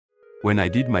When I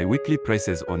did my weekly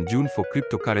prices on June for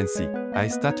cryptocurrency, I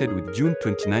started with June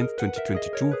 29,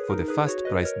 2022 for the first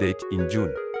price date in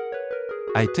June.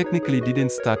 I technically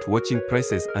didn't start watching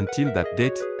prices until that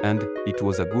date, and it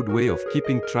was a good way of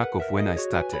keeping track of when I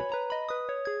started.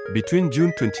 Between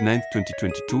June 29,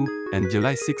 2022 and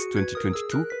July 6,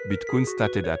 2022, Bitcoin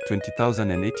started at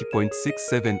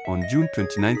 20,080.67 on June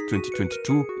 29,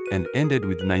 2022 and ended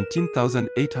with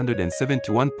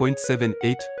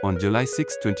 19,871.78 on July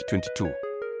 6, 2022.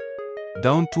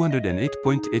 Down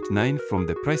 208.89 from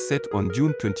the price set on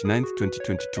June 29,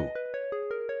 2022.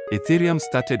 Ethereum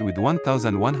started with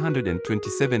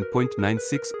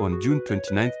 1,127.96 on June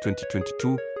 29,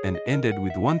 2022 and ended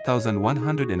with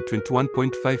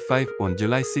 1,121.55 on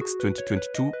July 6,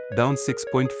 2022, down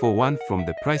 6.41 from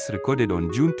the price recorded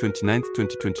on June 29,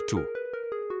 2022.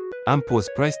 AMP was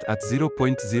priced at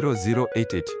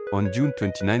 0.0088 on June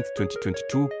 29,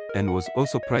 2022 and was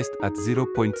also priced at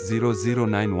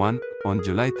 0.0091 on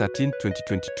July 13,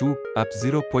 2022, up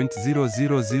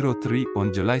 0.0003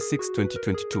 on July 6,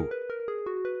 2022.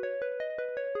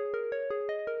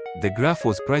 The graph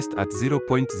was priced at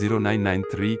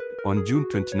 0.0993 on June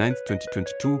 29,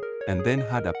 2022 and then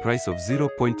had a price of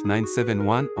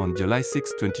 0.971 on July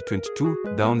 6,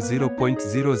 2022, down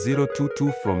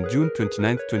 0.0022 from June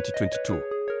 29, 2022.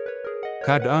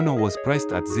 Cardano was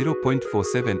priced at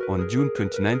 0.47 on June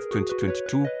 29,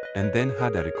 2022 and then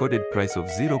had a recorded price of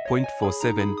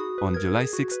 0.47 on July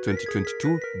 6,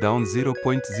 2022, down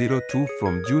 0.02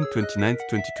 from June 29,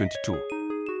 2022.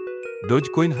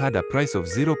 Dogecoin had a price of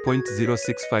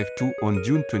 0.0652 on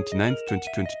June 29,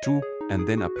 2022 and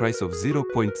then a price of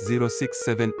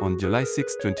 0.067 on July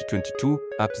 6, 2022,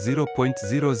 up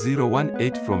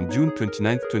 0.0018 from June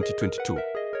 29, 2022.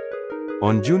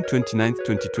 On June 29,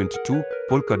 2022,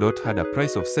 Polkadot had a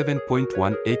price of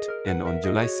 7.18 and on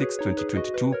July 6,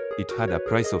 2022, it had a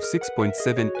price of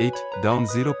 6.78, down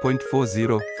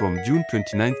 0.40 from June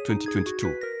 29,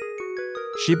 2022.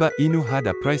 Shiba Inu had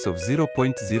a price of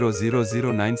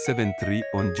 0.000973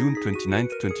 on June 29,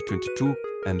 2022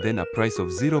 and then a price of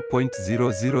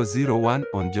 0.0001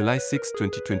 on July 6,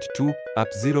 2022, up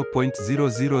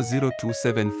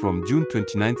 0.00027 from June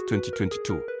 29,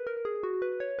 2022.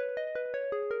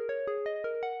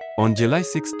 On July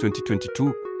 6,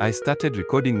 2022, I started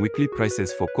recording weekly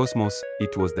prices for Cosmos.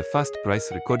 It was the first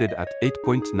price recorded at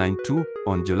 8.92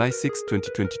 on July 6,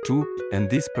 2022, and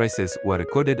these prices were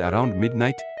recorded around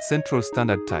midnight, Central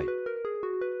Standard Time.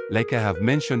 Like I have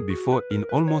mentioned before in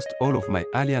almost all of my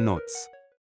earlier notes,